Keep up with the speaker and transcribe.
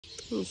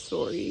I'm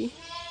sorry.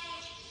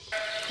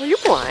 Are you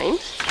blind?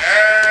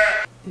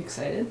 You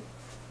excited?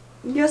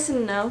 Yes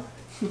and no.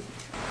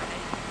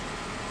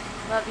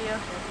 Love you.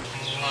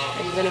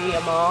 Are you gonna be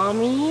a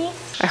mommy?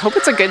 I hope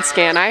it's a good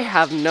scan. I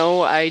have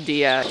no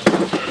idea.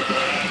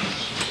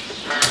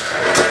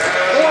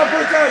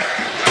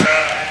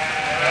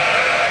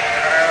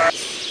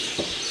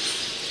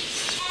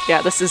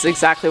 Yeah, this is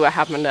exactly what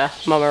happened to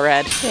Mama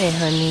Red. Hey,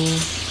 honey.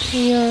 Are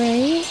you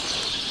alright?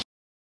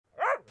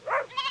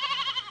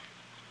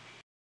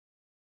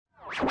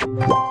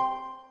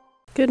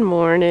 Good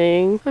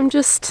morning. I'm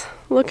just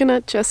looking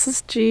at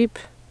Jess's Jeep.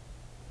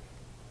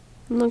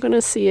 I'm not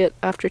gonna see it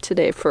after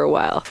today for a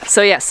while.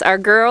 So yes, our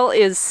girl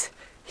is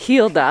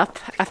healed up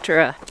after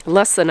a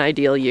less than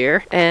ideal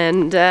year,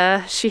 and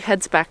she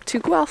heads back to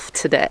Guelph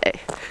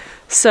today.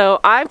 So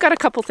I've got a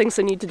couple things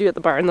I need to do at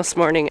the barn this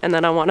morning, and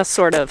then I want to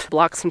sort of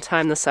block some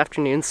time this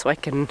afternoon so I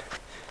can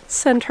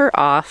send her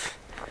off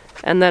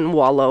and then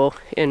wallow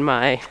in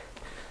my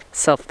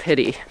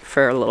self-pity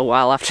for a little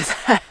while after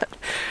that.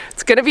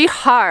 It's gonna be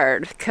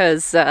hard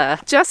because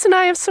Jess and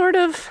I have sort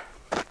of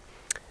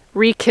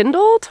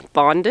rekindled,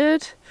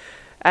 bonded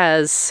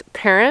as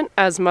parent,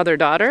 as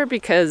mother-daughter,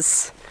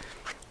 because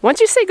once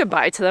you say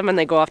goodbye to them and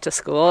they go off to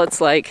school, it's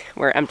like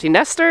we're empty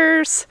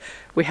nesters,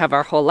 we have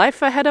our whole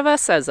life ahead of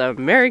us as a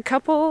married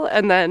couple,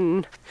 and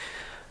then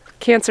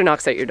cancer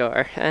knocks at your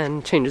door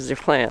and changes your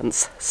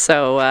plans.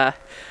 So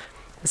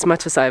as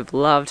much as I've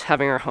loved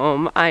having her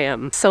home, I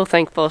am so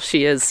thankful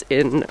she is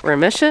in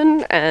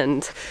remission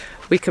and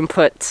we can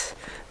put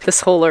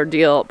this whole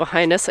ordeal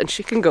behind us and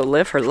she can go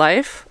live her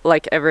life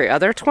like every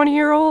other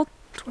 20-year-old,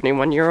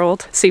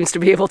 21-year-old seems to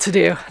be able to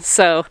do.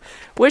 So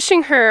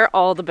wishing her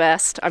all the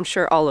best. I'm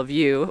sure all of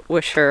you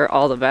wish her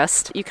all the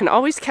best. You can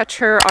always catch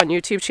her on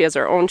YouTube. She has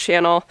her own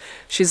channel.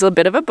 She's a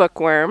bit of a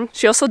bookworm.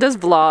 She also does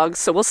vlogs,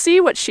 so we'll see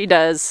what she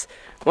does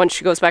when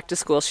she goes back to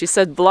school. She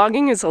said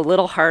vlogging is a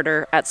little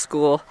harder at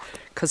school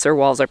because their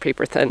walls are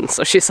paper thin.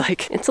 So she's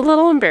like, it's a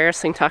little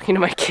embarrassing talking to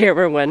my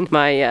camera when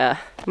my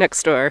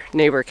next door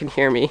neighbor can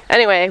hear me.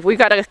 Anyway, we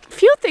got a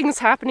few things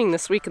happening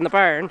this week in the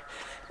barn.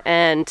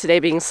 And today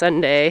being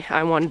Sunday,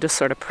 I wanted to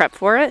sort of prep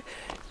for it.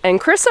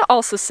 And Carissa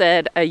also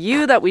said a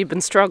ewe that we've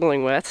been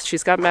struggling with,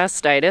 she's got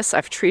mastitis.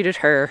 I've treated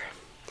her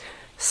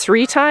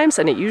 3 times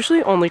and it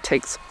usually only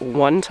takes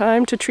 1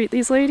 time to treat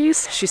these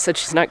ladies. She said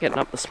she's not getting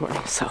up this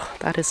morning, so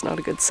that is not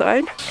a good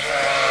sign.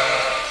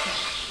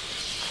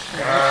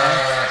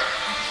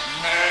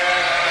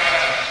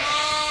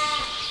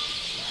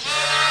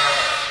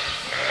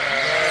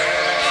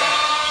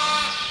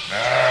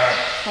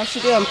 How's she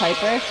doing,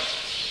 Piper?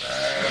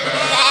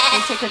 Can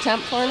you take her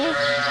temp for me?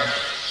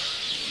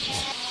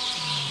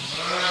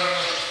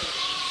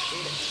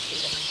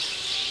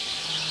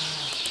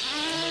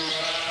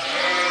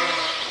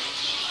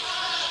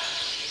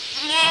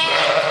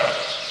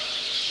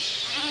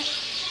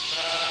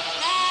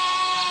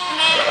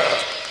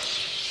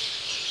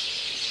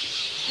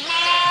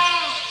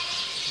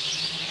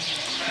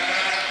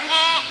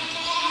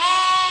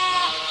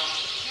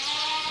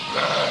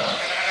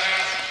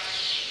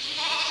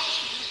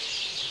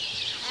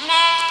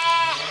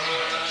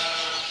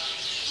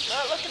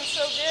 Not looking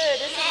so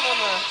good, is it,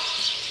 Mama?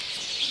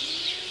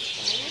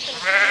 You've been feeding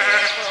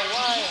her for a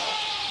while.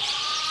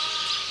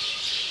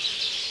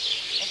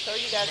 I'll show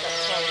you guys up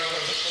close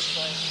what this looks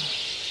like.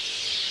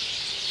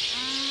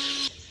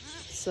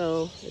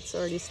 So it's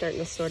already starting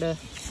to sort of,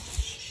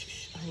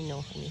 I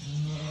know, honey,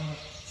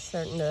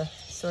 starting to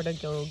sort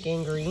of go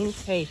gangrene.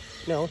 Hey,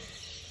 no.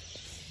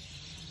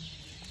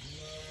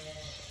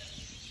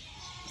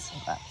 So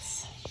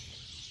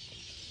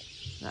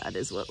that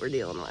is what we're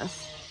dealing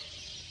with.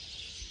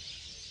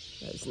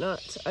 That is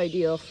not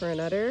ideal for an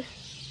udder.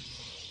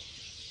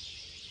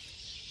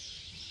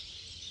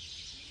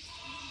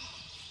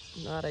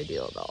 Not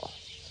ideal at all.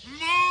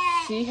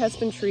 She has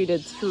been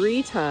treated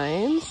 3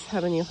 times,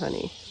 haven't you,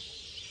 honey?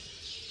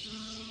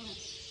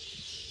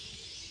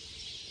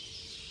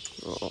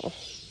 Oh.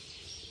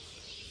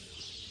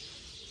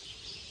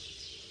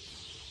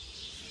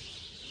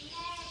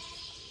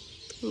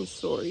 I'm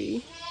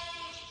sorry.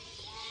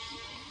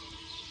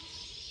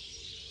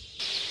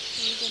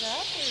 Can you get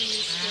up, or are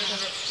you scared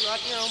of it? You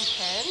want your own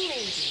pen,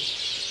 maybe?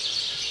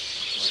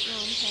 You want your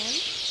own pen?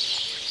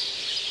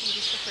 I'm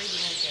just afraid you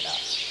won't get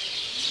up.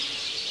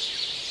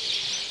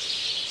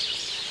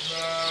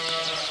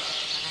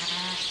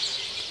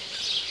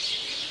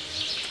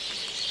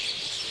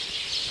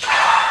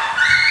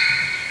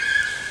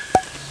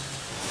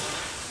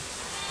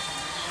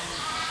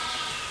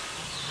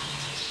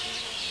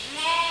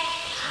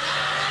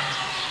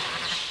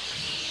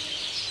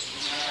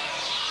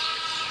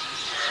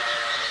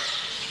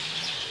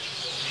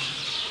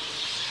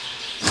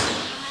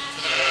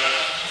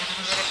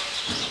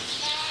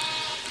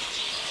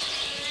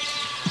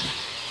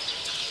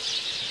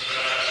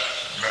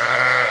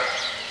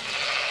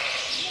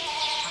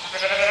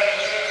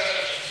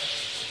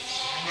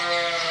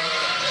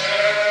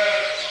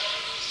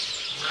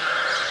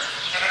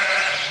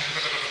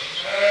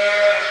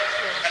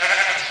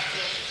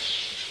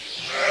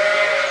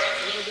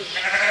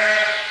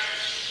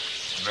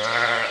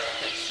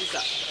 wakes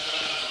up.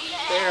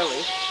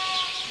 Barely.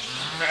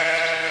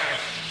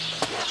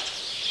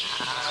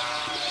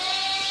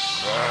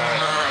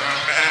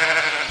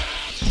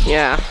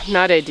 Yeah,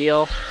 not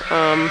ideal.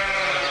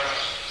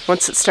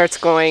 Once it starts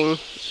going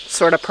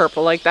sort of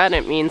purple like that,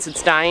 it means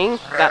it's dying,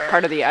 that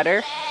part of the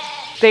udder.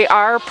 They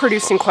are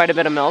producing quite a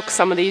bit of milk,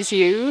 some of these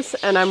ewes,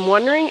 and I'm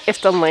wondering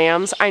if the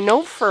lambs, I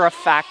know for a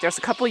fact there's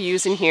a couple of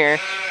ewes in here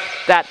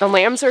that the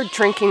lambs are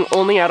drinking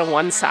only out of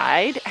one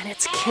side and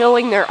it's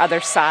killing their other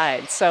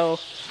side. So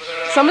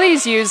some of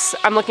these ewes,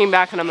 I'm looking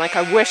back and I'm like,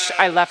 I wish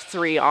I left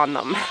 3 on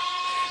them.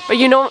 But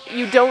you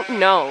don't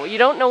know. You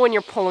don't know when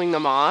you're pulling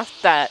them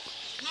off that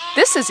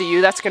this is a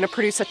ewe that's going to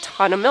produce a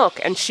ton of milk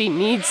and she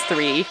needs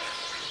 3.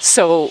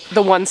 So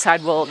the one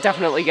side will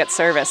definitely get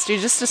serviced. You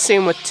just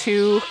assume with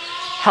 2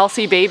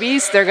 healthy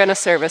babies, they're going to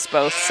service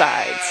both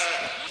sides.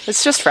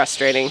 It's just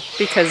frustrating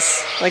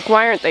because, like,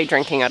 why aren't they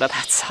drinking out of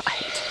that side?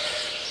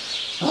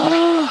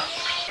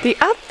 The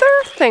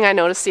other thing I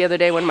noticed the other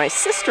day when my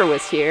sister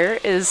was here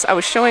is I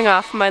was showing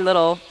off my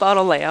little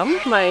bottle lamb,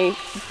 my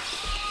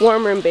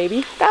warm room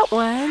baby, that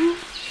one.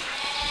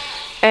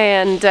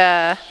 And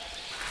I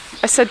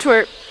said to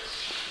her,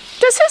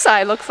 does his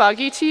eye look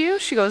foggy to you?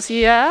 She goes,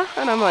 yeah.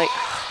 And I'm like,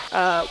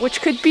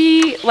 which could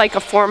be like a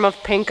form of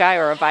pink eye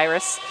or a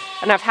virus.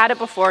 And I've had it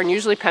before, and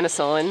usually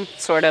penicillin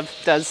sort of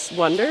does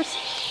wonders.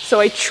 So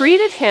I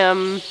treated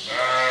him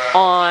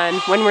on,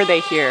 when were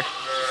they here?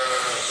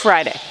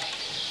 Friday.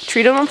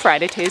 Treated him on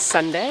Friday, today's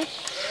Sunday.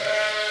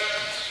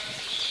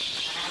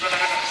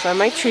 So I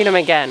might treat him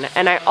again.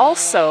 And I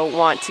also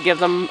want to give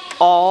them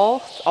all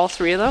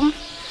 3 of them,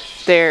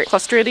 their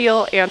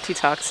Clostridial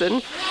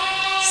antitoxin.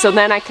 So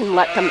then I can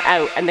let them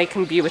out and they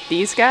can be with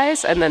these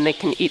guys and then they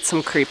can eat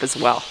some creep as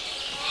well.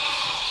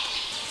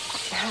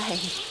 Hi.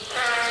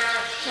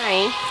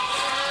 Hi.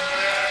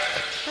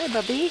 Hi,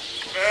 Bubby.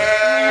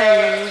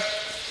 Hi, honey.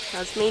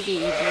 How's my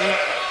baby?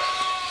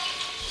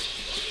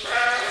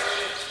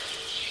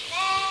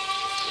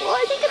 Well,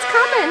 I think it's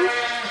coming.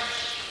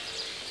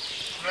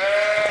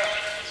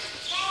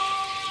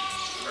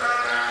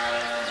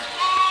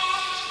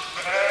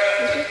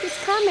 I think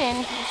it's coming.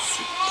 Let's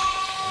see.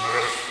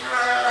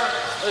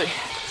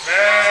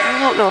 I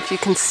don't know if you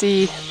can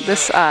see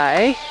this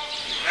eye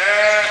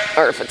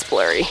or if it's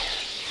blurry.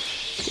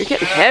 You're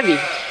getting heavy.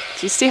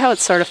 Do you see how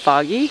it's sort of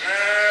foggy?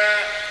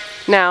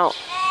 Now,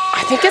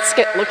 I think it's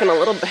looking a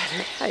little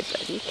better. Hi,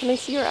 buddy. Can I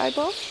see your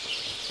eyeball?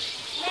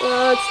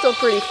 Well, it's still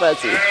pretty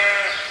fuzzy.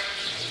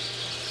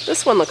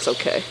 This one looks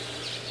okay.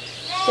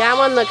 That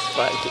one looks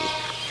foggy.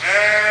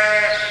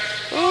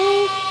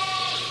 Oh.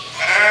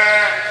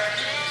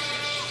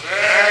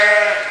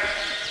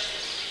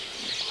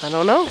 I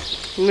don't know.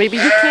 Maybe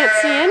you can't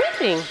see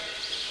anything.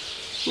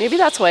 Maybe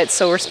that's why it's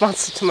so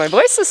responsive to my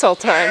voice this whole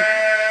time.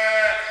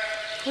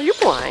 Well, you're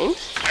blind.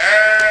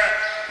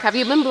 Have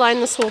you been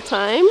blind this whole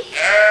time?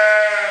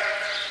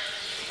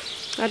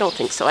 I don't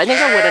think so. I think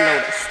I would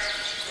have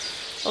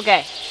noticed.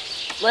 Okay,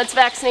 let's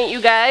vaccinate you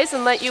guys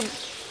and let you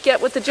get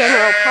with the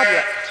general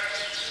public.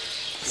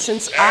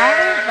 Since I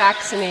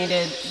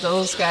vaccinated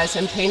those guys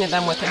and painted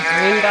them with a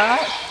green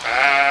dot,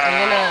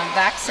 I'm gonna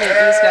vaccinate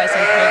these guys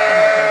and paint them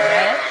with a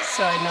red,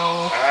 so I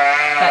know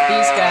that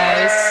these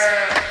guys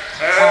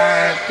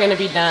are gonna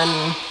be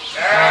done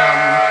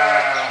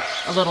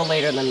a little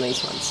later than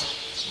these ones.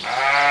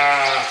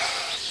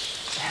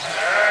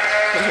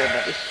 Come here,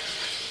 buddy.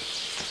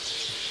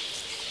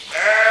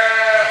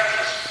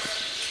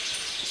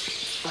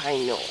 I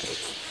know,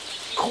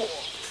 it's cool.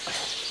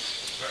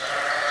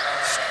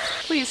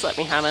 Please let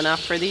me have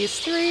enough for these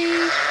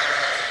 3.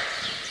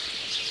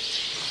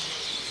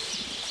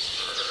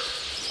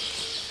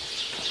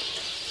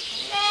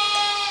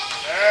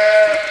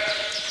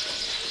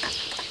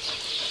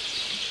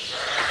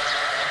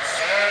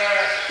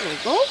 There we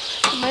go.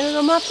 My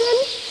little muffin.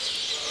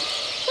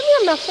 Come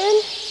here,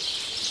 muffin.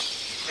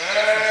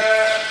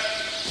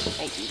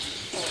 Thank you.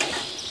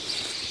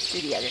 Do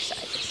the other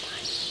side this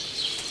time.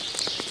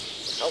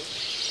 Oh.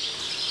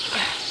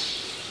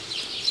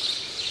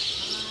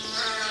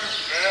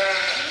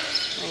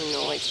 I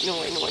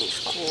know it's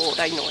cold.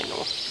 I know.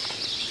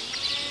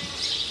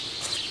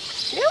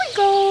 There we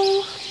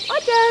go.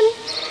 All done.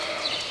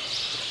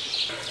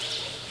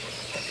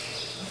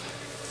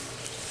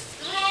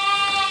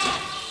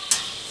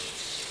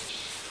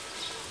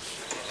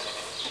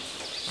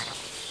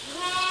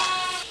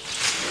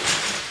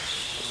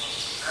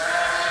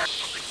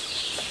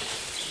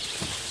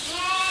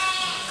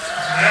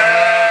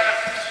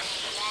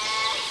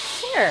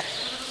 Here.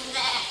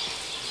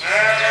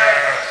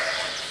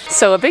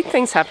 So a big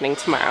thing's happening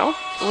tomorrow.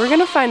 We're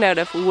gonna find out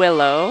if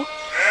Willow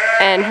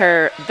and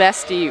her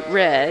bestie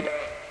Red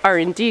are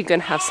indeed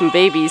gonna have some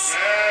babies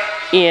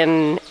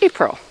in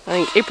April. I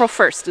think April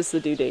 1st is the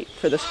due date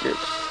for this group.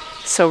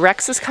 So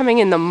Rex is coming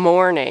in the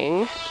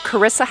morning.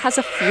 Carissa has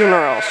a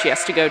funeral she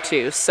has to go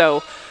to.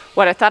 So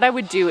what I thought I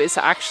would do is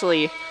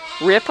actually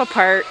rip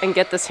apart and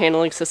get this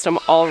handling system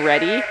all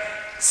ready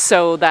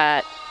so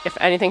that if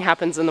anything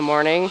happens in the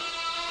morning,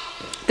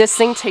 this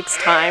thing takes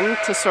time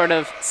to sort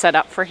of set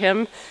up for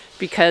him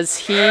because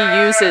he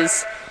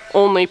uses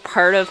only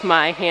part of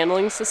my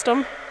handling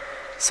system.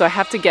 So I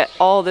have to get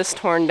all this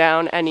torn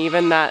down, and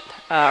even that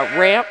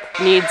ramp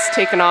needs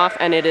taken off,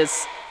 and it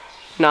is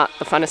not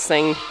the funnest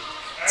thing.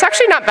 It's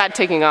actually not bad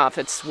taking off,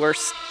 it's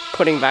worse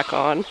putting back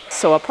on.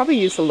 So I'll probably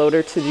use the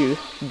loader to do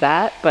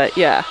that, but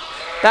yeah.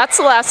 That's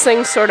the last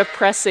thing sort of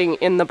pressing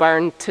in the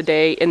barn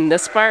today, in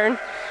this barn.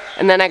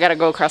 And then I gotta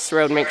go across the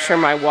road and make sure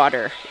my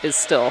water is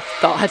still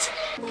thawed.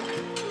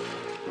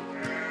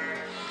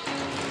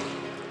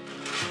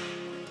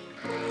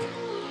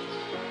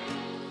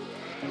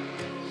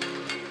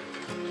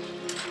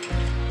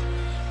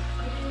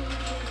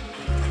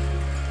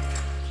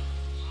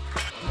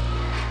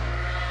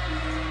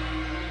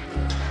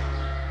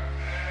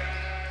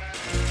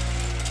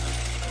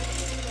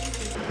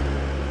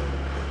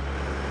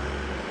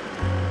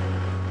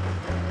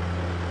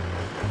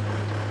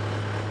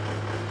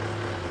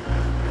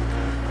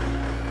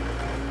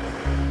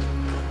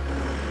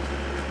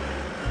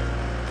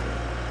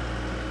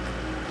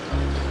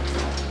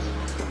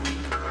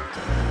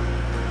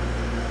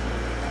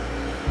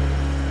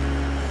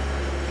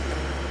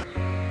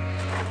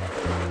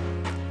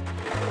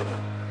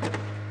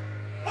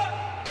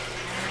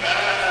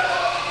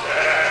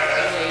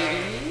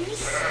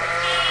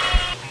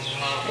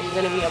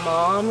 Gonna be a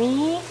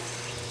mommy?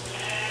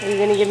 Are you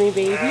gonna give me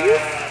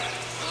babies?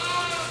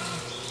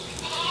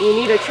 You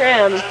need a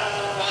trim.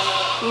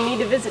 You need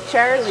to visit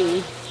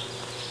Charlie.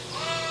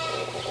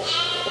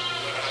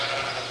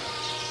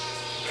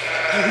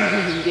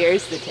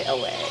 There's the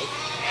tail wag.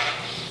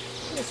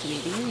 You're a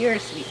sweetie. You're a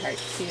sweetheart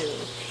too.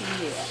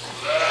 Yeah.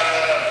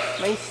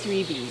 My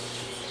sweetie.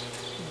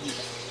 Yeah.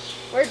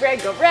 Where'd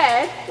Red go?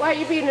 Red, why are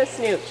you being a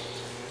snoot?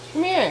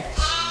 Come here.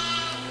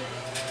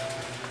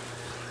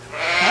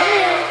 Come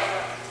here.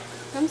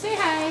 Come say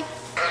hi.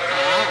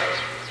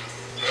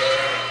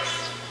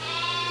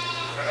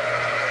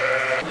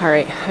 All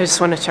right, I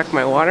just want to check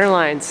my water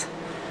lines.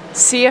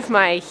 See if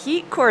my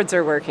heat cords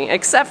are working,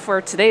 except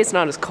for today's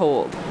not as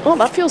cold. Oh,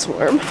 that feels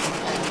warm.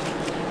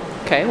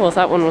 Okay, well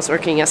that one was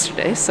working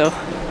yesterday, so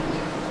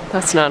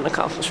that's not an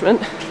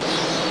accomplishment.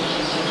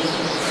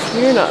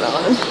 You're not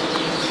on.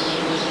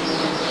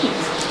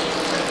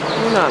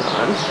 You're not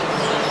on.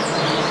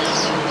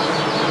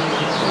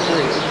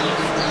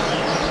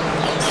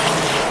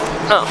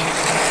 Oh.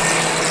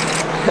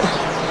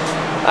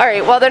 All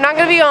right, well, they're not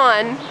gonna be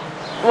on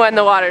when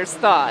the water's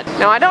thawed.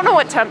 Now, I don't know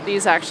what temp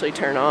these actually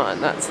turn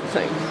on, that's the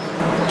thing.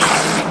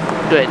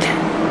 Good.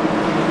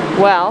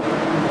 Well,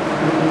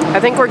 I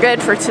think we're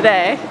good for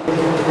today.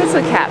 There's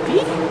a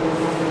cappy.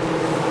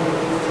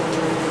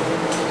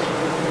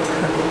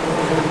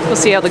 We'll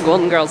see how the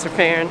golden girls are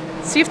faring.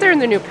 See if they're in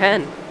the new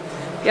pen.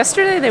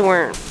 Yesterday, they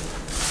weren't.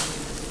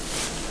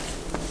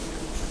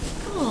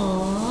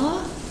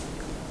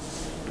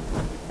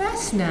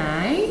 That's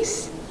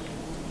nice.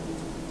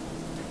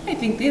 I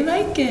think they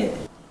like it.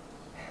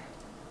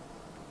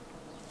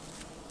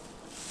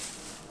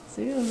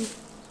 Zoom.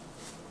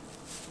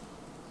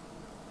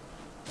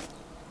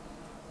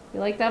 You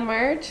like that,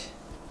 Marge?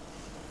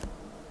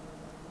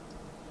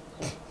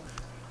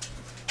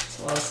 It's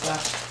a lot of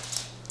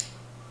stuff.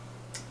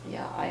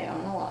 Yeah, I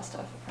own a lot of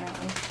stuff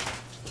apparently.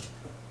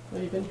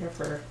 Well, you've been here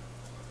for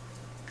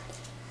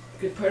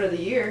a good part of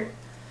the year.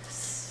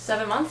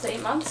 7 months,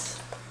 8 months.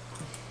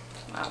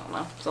 I don't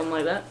know, something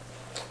like that.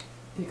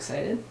 You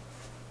excited?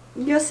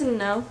 Yes and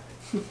no.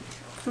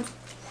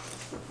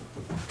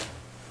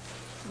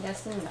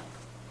 Yes and no.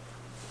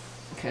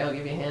 Okay, I'll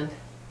give you a hand.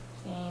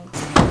 Thanks.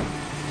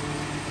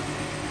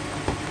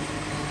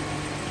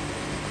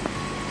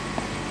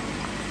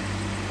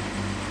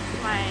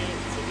 My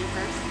TV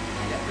first.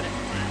 I gotta put it in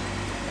flat.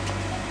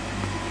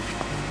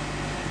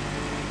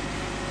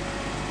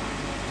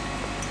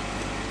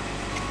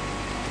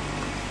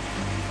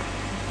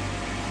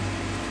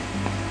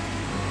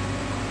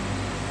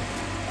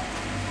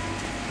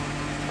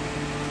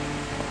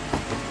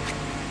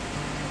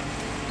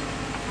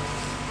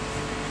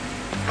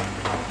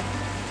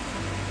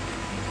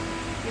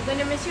 You're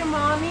gonna miss your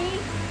mommy?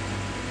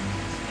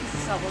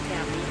 She's so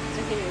happy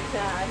to hear your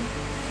dad.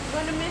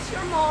 You're gonna miss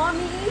your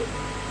mommy?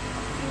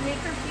 You make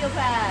her feel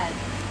bad.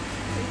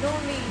 So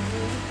don't leave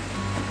me.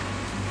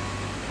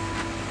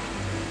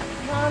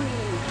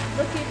 Mommy,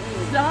 look at me.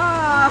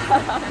 Stop!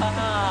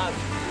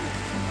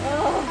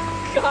 Oh,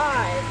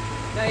 God.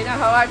 Now you know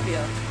how I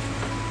feel.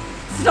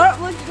 Stop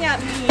looking at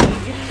me.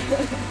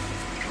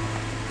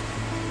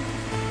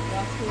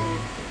 That's cool.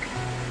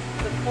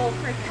 The full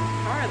freaking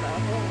car,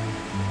 though. Oh.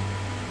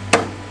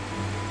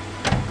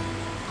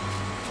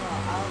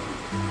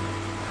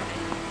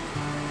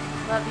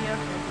 Love you.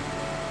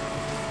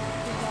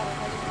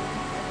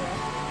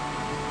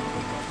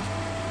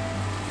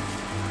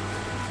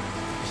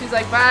 She's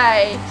like,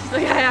 bye. She's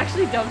like, I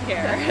actually don't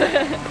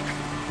care.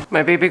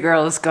 My baby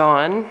girl is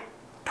gone.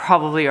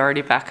 Probably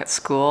already back at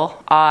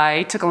school.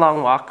 I took a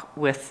long walk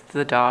with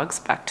the dogs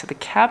back to the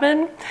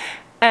cabin,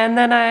 and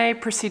then I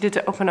proceeded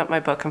to open up my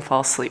book and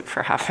fall asleep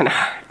for half an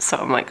hour. So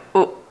I'm like,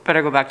 oh,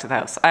 better go back to the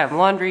house. I have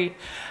laundry,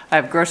 I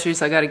have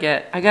groceries I gotta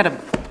get. I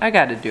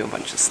gotta do a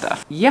bunch of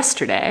stuff.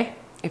 Yesterday,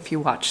 if you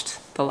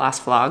watched the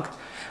last vlog,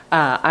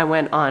 I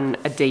went on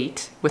a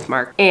date with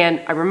Mark, and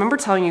I remember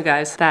telling you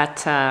guys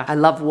that I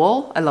love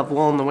wool. I love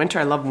wool in the winter.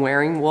 I love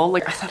wearing wool.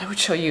 Like, I thought I would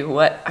show you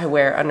what I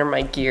wear under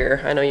my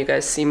gear. I know you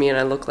guys see me and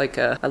I look like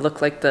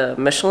the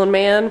Michelin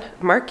Man.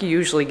 Mark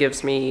usually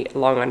gives me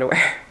long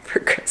underwear for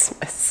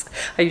Christmas.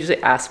 I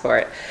usually ask for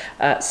it.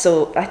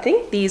 So I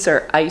think these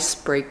are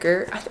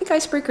Icebreaker. I think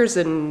Icebreaker's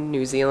in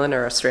New Zealand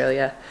or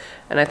Australia.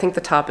 And I think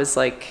the top is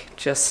like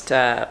just,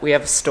 we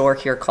have a store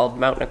here called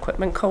Mountain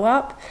Equipment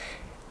Co-op.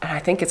 And I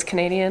think it's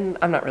Canadian,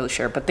 I'm not really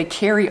sure, but they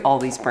carry all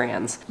these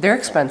brands. They're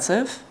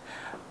expensive,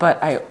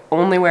 but I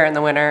only wear it in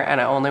the winter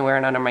and I only wear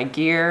it under my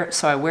gear.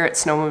 So I wear it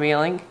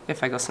snowmobiling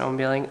if I go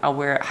snowmobiling. I'll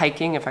wear it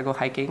hiking if I go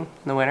hiking in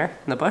the winter,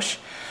 in the bush.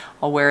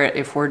 I'll wear it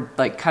if we're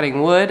like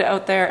cutting wood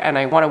out there, and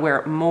I wanna wear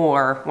it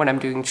more when I'm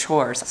doing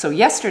chores. So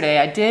yesterday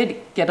I did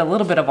get a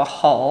little bit of a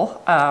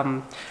haul.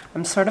 I'm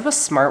sort of a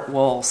smart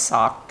wool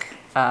sock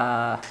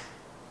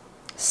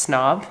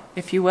snob,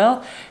 if you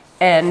will.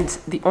 And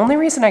the only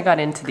reason I got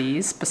into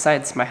these,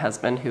 besides my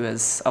husband, who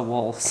is a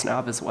wool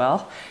snob as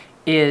well,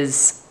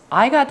 is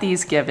I got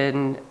these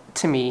given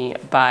to me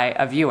by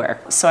a viewer.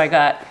 So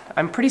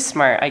I'm pretty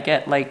smart. I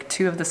get like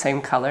 2 of the same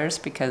colors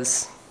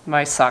because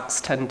my socks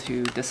tend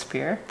to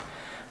disappear.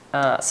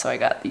 So I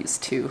got these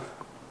 2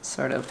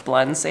 sort of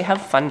blends. They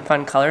have fun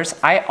colors.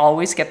 I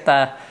always get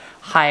the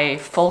high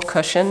full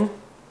cushion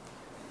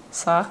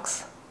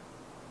socks.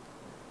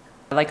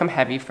 I like them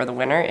heavy for the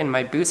winter in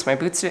my boots. My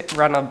boots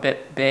run a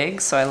bit big,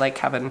 so I like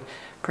having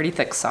pretty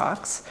thick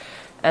socks.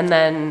 And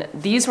then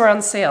these were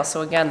on sale.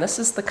 So again, this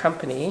is the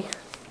company,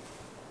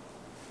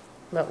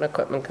 Mountain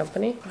Equipment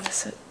Company. What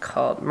is it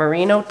called?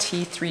 Merino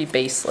T3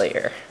 Base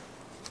Layer.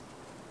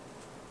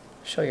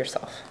 Show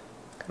yourself.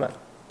 Come on.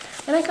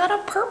 And I got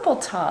a purple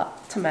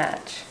top to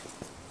match.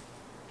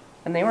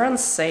 And they were on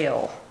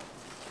sale.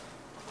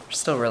 They're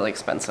still really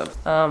expensive.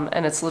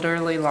 And it's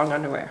literally long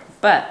underwear.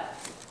 But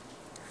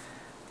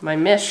my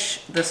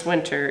mish this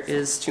winter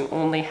is to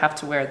only have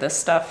to wear this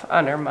stuff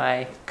under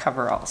my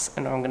coveralls,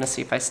 and I'm gonna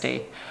see if I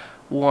stay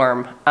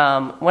warm.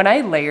 When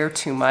I layer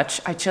too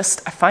much, I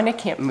find I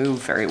can't move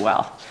very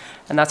well.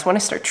 And that's when I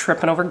start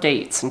tripping over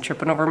gates and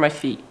tripping over my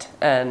feet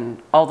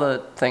and all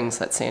the things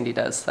that Sandy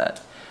does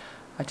that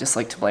I just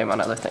like to blame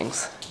on other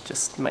things.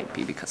 Just might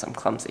be because I'm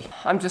clumsy.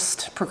 I'm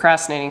just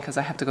procrastinating because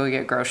I have to go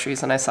get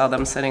groceries, and I saw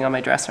them sitting on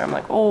my dresser. I'm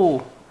like,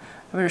 oh,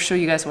 I better show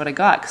you guys what I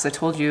got, because I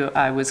told you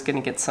I was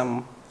gonna get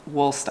some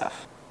wool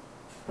stuff.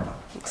 I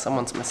think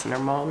someone's missing their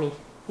mommy.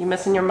 You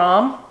missing your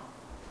mom?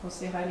 Go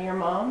say hi to your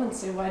mom and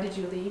say, why did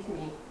you leave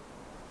me?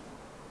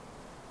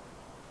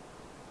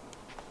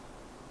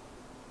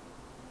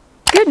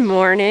 Good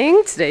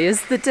morning. Today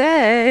is the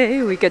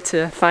day. We get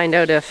to find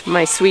out if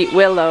my sweet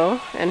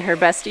Willow and her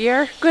bestie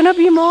are gonna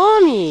be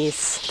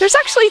mommies. There's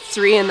actually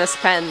 3 in this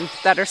pen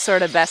that are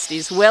sort of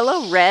besties.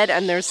 Willow, Red,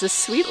 and there's this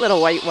sweet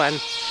little white one.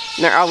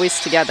 And they're always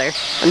together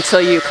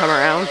until you come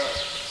around.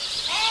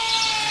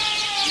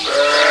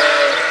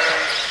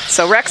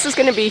 So Rex is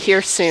gonna be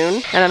here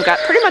soon, and I've got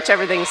pretty much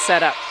everything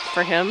set up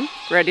for him,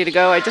 ready to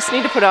go. I just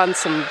need to put on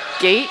some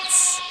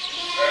gates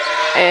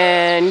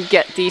and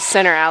get the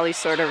center alley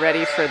sort of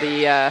ready for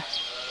the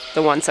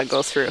ones that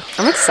go through.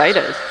 I'm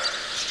excited.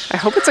 I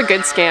hope it's a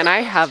good scan.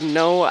 I have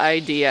no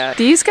idea.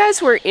 These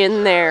guys were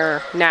in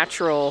their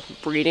natural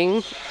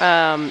breeding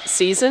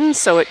season,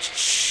 so it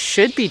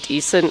should be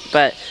decent,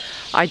 but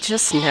I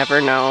just never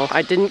know.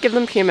 I didn't give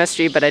them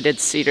PMSG, but I did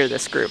cedar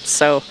this group,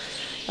 so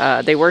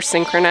they were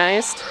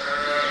synchronized.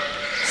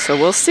 So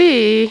we'll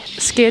see.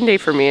 Scan day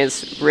for me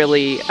is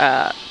really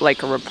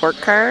like a report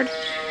card,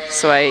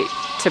 so I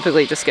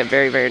typically just get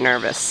very, very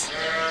nervous.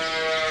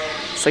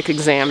 It's like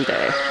exam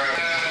day.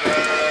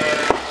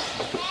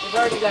 We've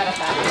already got a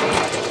hat.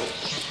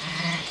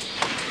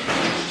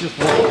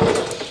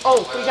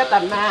 Oh, we got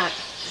that mat.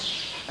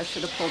 I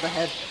should have pulled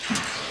ahead.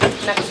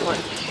 Next one.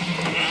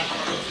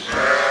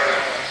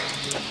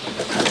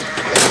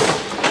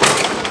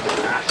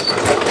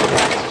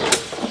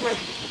 Come on,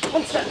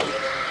 one step.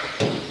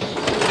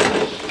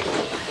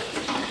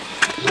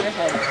 Your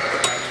head.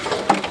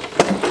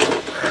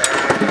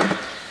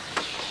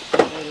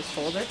 Just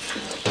hold it.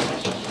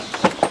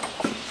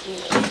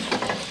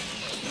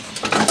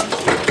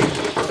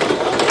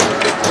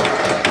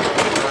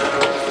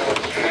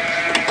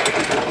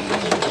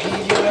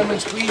 Lemon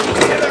squeeze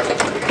together.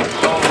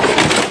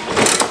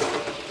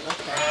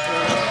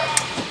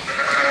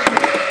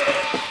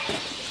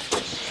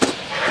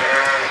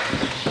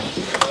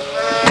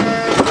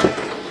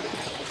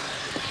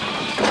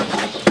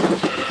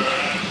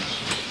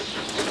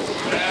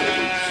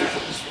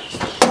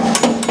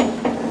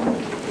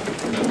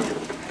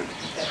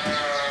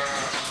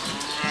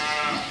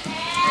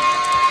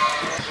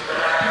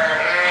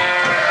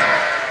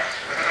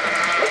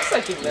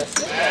 You missed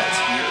it.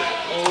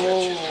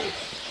 Oh.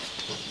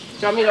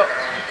 Do you want me to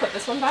put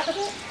this one back a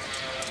bit?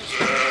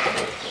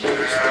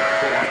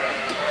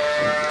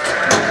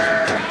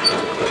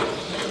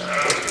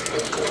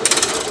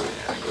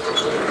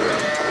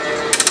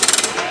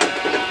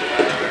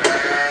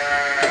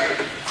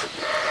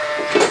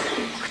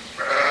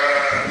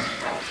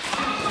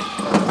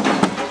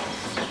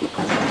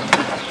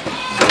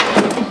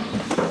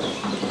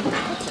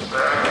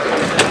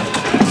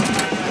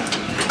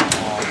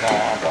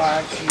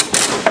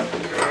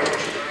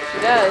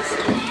 does.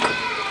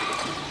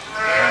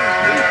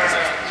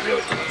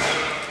 Really?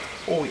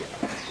 Oh yeah.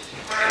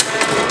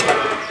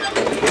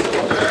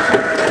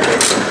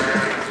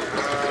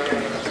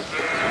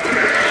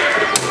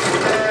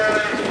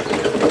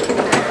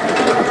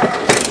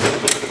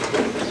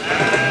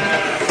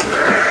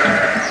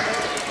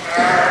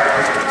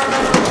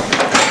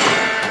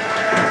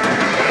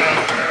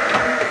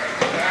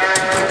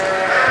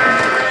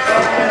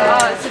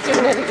 Oh, it's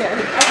doing it again.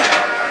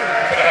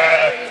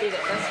 Okay. You need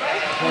it this way?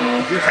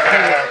 Just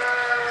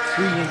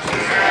 3 inches.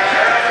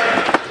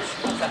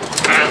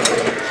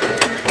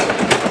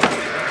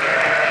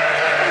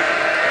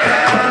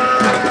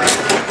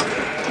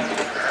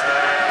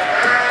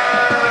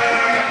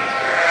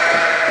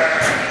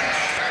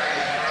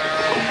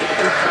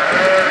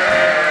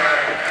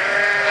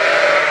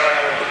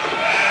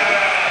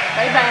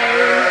 Bye-bye.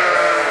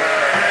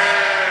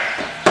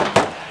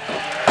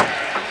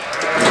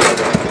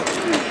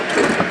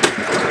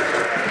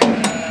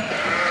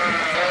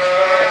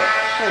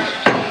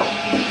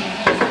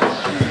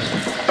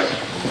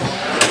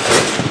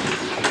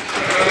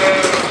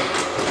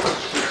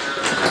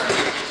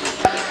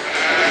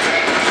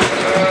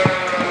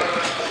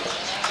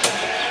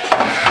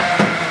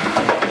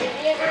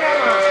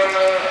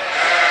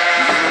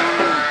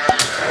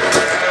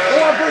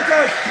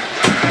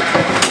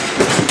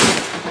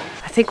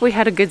 I think we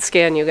had a good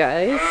scan, you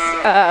guys.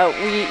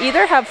 We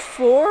either have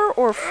 4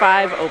 or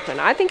 5 open.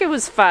 I think it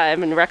was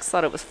 5 and Rex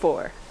thought it was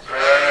 4.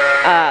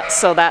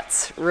 So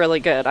that's really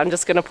good. I'm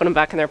just gonna put them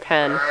back in their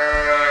pen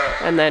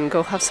and then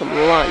go have some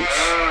lunch.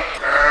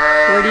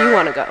 Where do you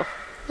wanna go?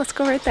 Let's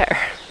go right there.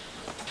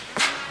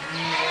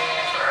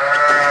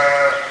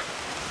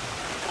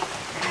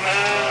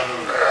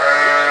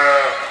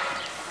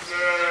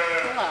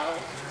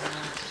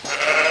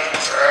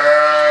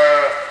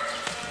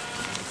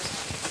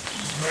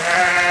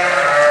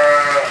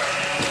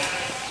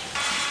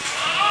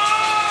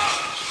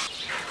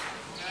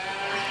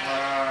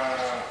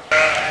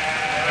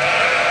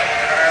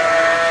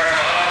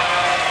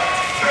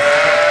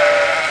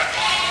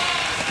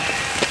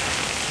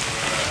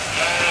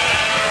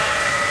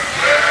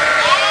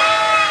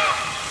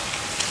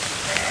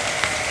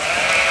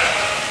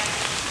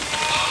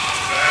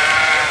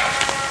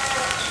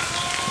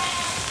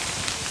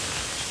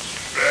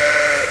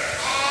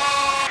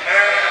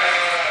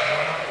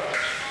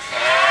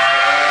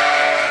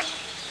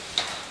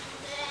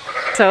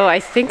 So I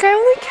think I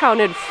only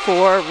counted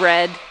 4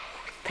 red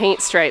paint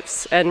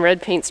stripes, and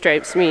red paint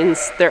stripes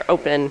means they're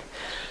open.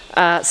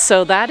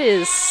 So that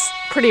is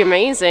pretty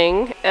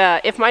amazing.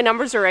 If my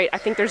numbers are right, I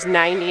think there's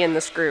 90 in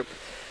this group.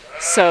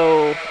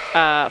 So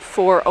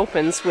 4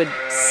 opens would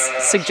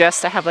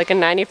suggest I have like a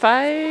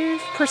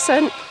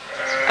 95%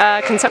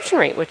 conception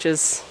rate, which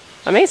is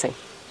amazing.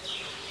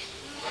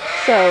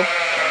 So,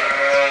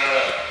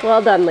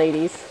 well done,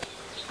 ladies.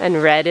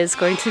 And Red is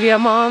going to be a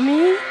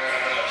mommy.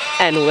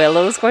 And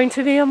Willow's going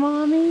to be a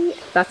mommy.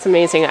 That's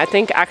amazing. I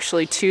think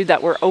actually 2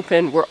 that were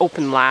open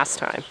last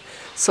time.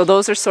 So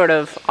those are sort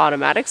of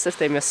automatics. If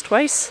they miss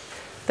twice,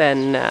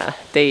 then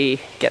they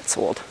get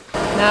sold.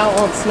 Now it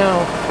won't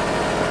snow.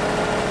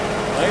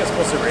 I think it's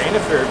supposed to rain a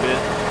fair bit.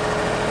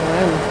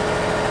 When?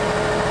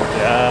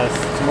 Yes,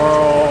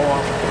 tomorrow.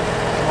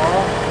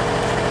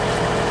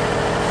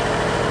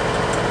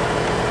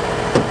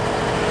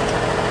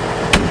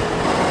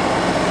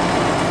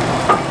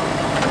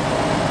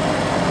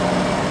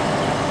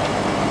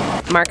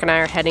 Mark and I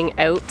are heading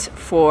out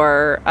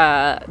for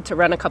to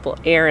run a couple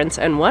errands,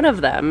 and one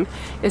of them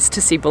is to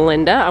see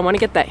Belinda. I want to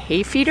get that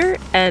hay feeder,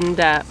 and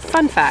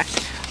fun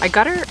fact, I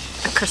got her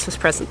a Christmas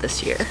present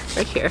this year,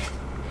 right here.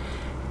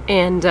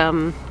 And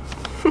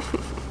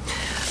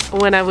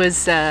when I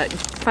was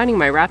finding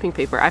my wrapping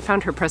paper, I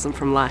found her present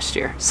from last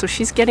year. So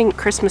she's getting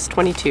Christmas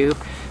 22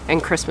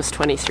 and Christmas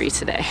 23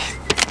 today.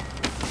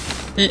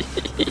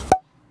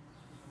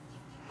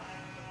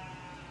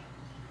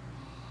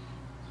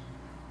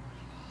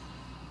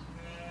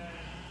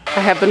 I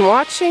have been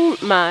watching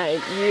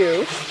my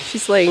ewe.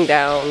 She's laying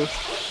down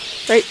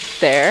right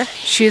there.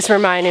 She's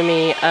reminding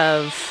me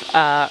of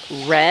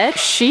Red.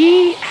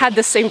 She had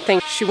the same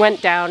thing. She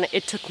went down.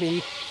 It took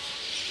me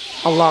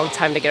a long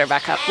time to get her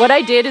back up. What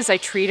I did is I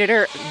treated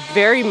her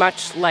very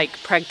much like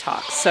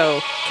Preg-Tox.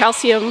 So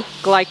calcium,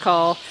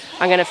 glycol.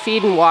 I'm gonna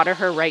feed and water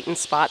her right in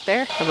spot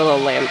there. I have a little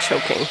lamb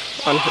choking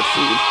on her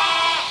feed.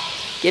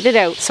 Get it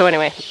out. So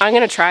anyway, I'm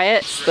gonna try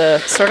it. It's the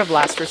sort of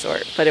last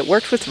resort, but it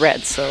worked with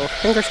Red, so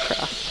fingers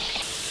crossed.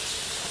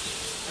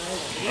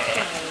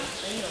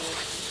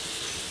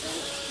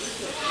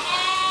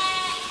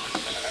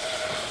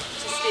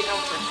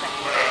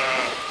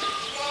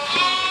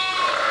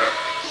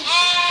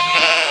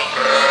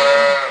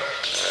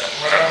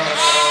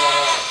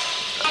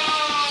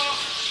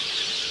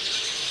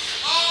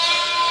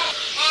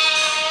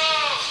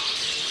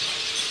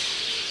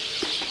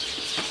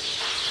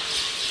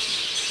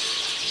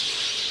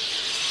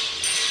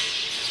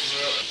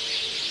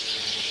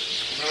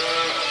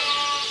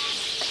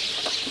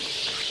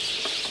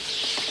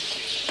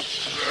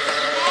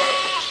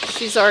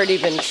 She's already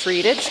been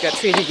treated. She got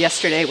treated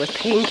yesterday with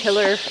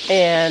painkiller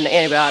and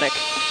antibiotic.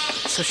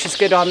 So she's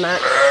good on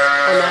that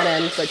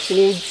end, but she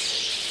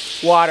needs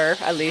water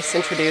at least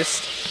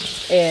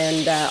introduced.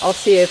 And I'll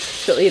see if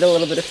she'll eat a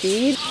little bit of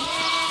feed.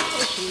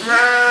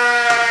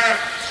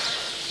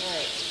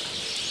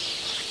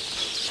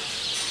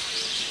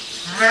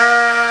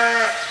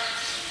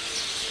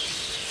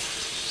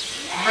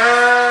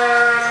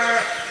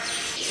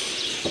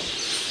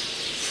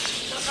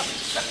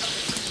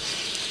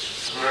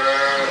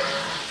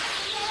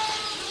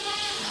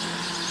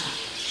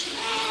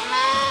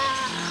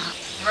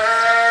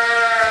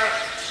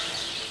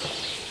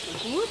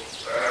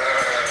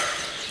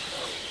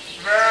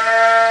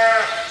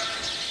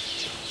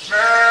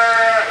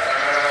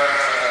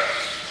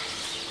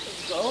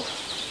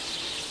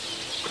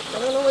 I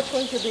don't know which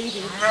one's your baby.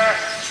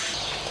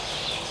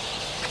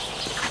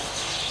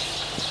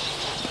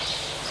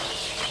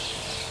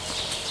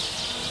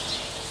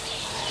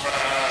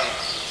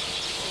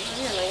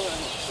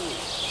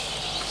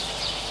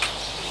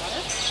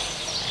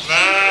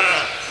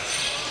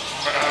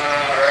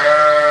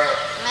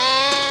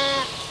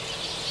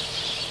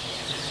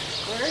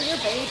 Where are your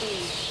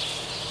babies?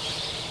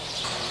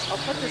 I'll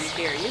put this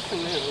here. You can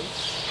move.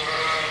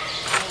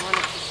 I want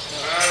it to stay.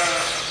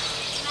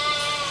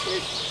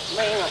 You're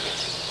laying on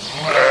it.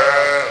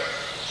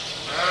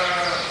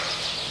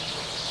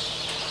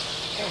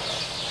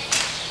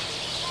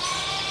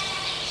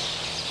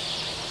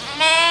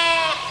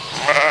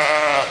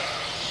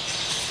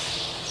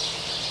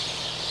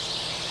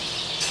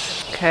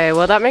 Okay,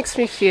 well that makes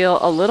me feel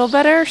a little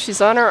better.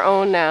 She's on her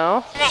own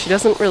now. She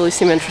doesn't really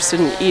seem interested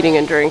in eating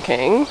and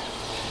drinking,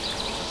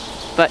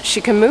 but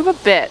she can move a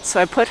bit,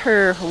 so I put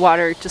her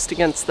water just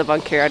against the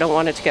bunk here. I don't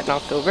want it to get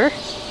knocked over.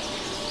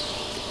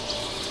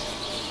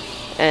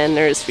 And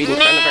there's feed in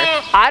front of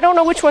her. I don't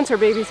know which ones her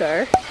babies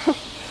are.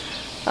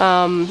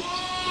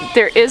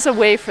 There is a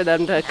way for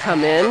them to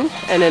come in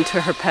and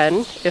into her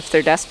pen if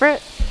they're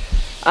desperate.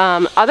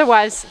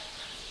 Otherwise,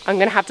 I'm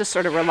gonna have to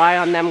sort of rely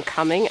on them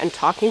coming and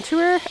talking to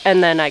her,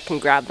 and then I can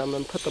grab them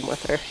and put them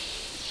with her,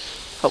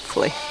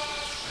 hopefully.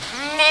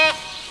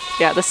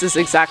 Yeah, this is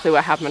exactly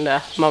what happened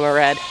to Mama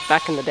Red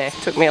back in the day.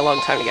 It took me a long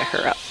time to get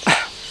her up.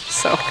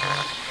 So.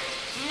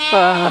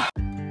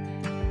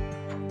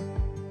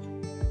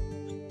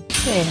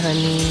 Hey,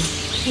 honey.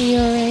 Are you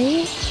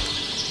alright?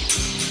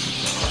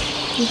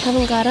 You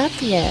haven't got up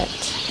yet.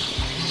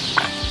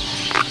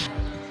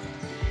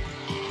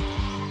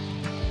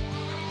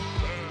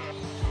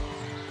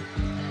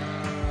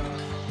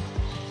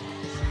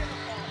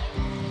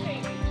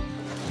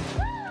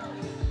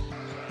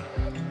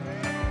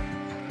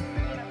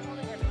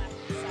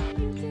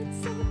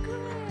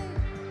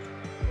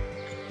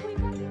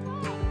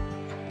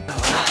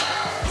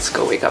 Let's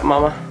go wake up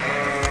Mama.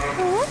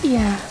 Oh,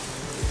 yeah.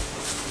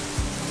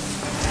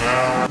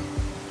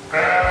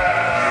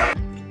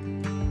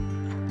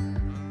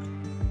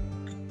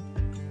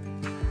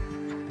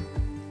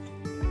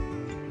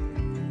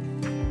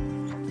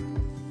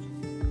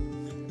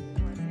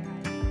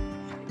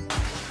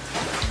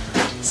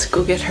 Let's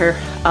go get her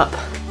up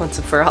once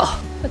and for all.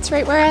 That's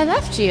right where I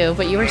left you,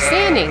 but you were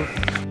standing.